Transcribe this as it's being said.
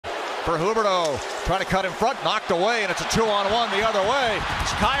for Huberdeau. Trying to cut in front, knocked away, and it's a 2-on-1 the other way.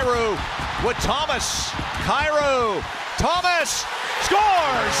 It's Kyrou with Thomas. Kyrou, Thomas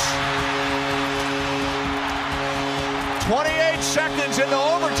scores! 28 seconds into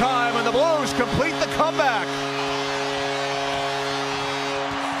overtime, and the Blues complete the comeback.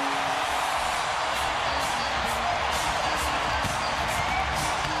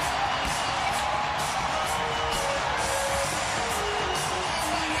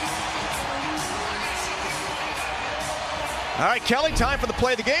 All right, Kelly, time for the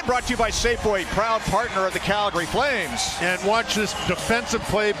play of the game, brought to you by Safeway, proud partner of the Calgary Flames. And watch this defensive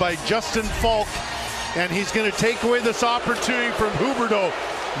play by Justin Falk, and he's going to take away this opportunity from Huberdeau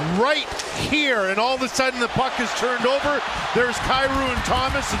right here, and all of a sudden the puck is turned over. There's Kyrou and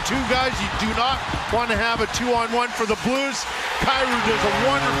Thomas, the two guys you do not want to have a 2-on-1 for the Blues. Kyrou does a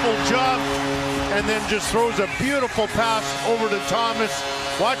wonderful job and then just throws a beautiful pass over to Thomas.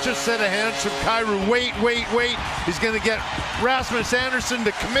 Watch a set of hands from Kyrou. Wait. He's going to get Rasmus Andersson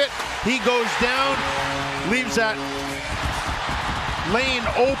to commit. He goes down, leaves that lane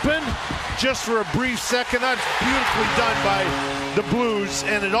open just for a brief second. That's beautifully done by the Blues,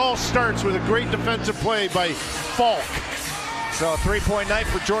 and it all starts with a great defensive play by Falk. So 3-point night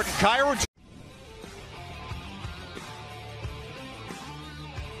for Jordan Kyrou.